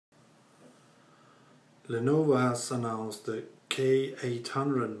Lenovo has announced the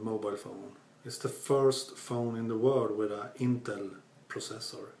K800 mobile phone. It's the first phone in the world with an Intel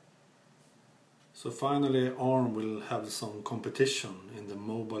processor. So finally ARM will have some competition in the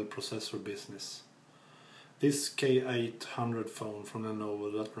mobile processor business. This K800 phone from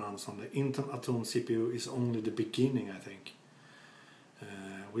Lenovo that runs on the Intel Atom CPU is only the beginning, I think.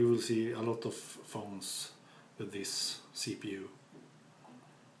 We will see a lot of phones with this CPU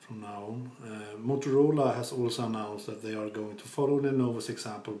from now on. Motorola has also announced that they are going to follow Lenovo's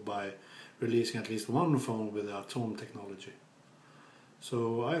example by releasing at least one phone with the Atom technology.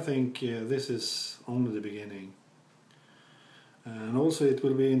 So I think this is only the beginning. And also it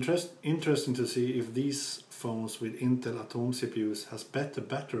will be interesting to see if these phones with Intel Atom CPUs has better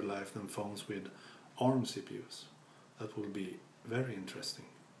battery life than phones with ARM CPUs. That will be very interesting.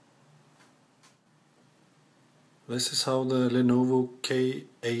 This is how the Lenovo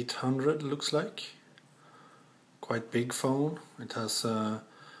K800 looks like. Quite big phone. It has a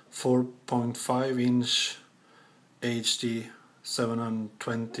 4.5-inch HD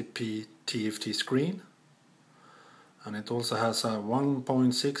 720p TFT screen, and it also has a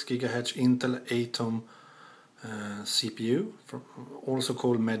 1.6 GHz Intel Atom CPU, also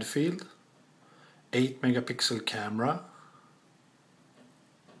called Medfield, 8 megapixel camera,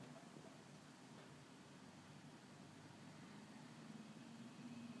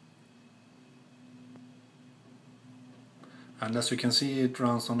 and as you can see it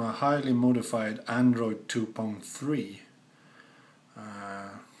runs on a highly modified Android 2.3.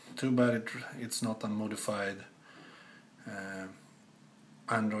 Too bad it's not a modified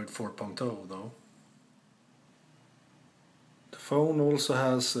Android 4.0 though. The phone also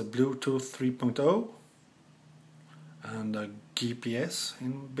has a Bluetooth 3.0 and a GPS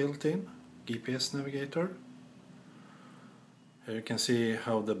built-in, GPS navigator. Here you can see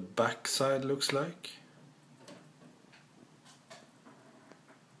how the back side looks like.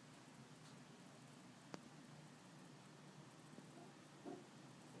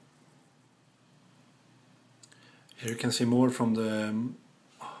 Here you can see more from the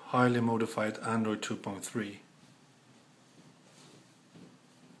highly modified Android 2.3.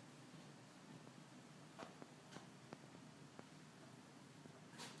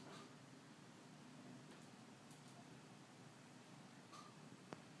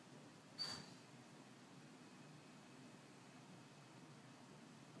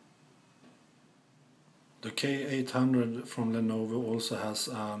 The K800 from Lenovo also has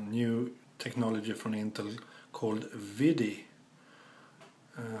a new technology from Intel called ViDi.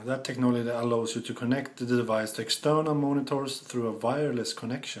 That technology allows you to connect the device to external monitors through a wireless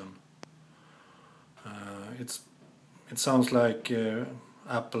connection. It sounds like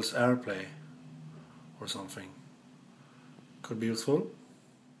Apple's AirPlay or something. Could be useful.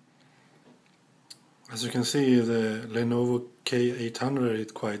 As you can see, the Lenovo K800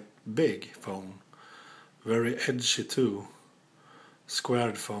 is quite big phone. Very edgy too.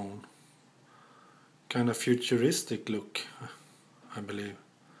 Squared phone. Kind of futuristic look, I believe.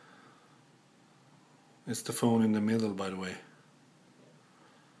 It's the phone in the middle, by the way.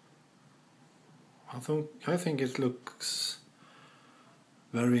 I think it looks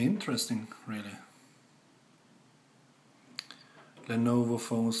very interesting, really. Lenovo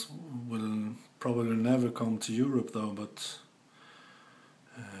phones will probably never come to Europe though, but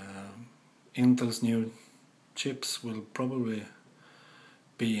Intel's new chips will probably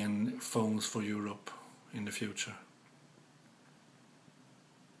be in phones for Europe in the future.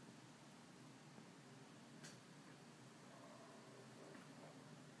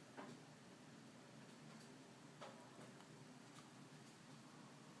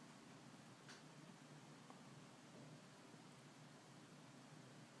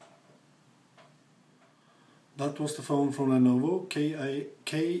 That was the phone from Lenovo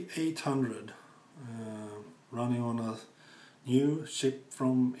K800, running on a new chip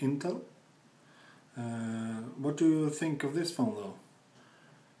from Intel. What do you think of this phone though?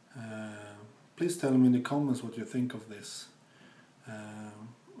 Please tell me in the comments what you think of this,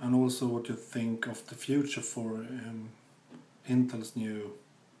 and also what you think of the future for Intel's new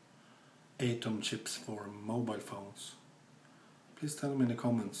Atom chips for mobile phones. Please tell me in the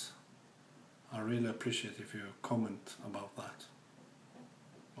comments. I really appreciate if you comment about that.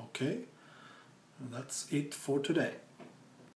 Okay, that's it for today.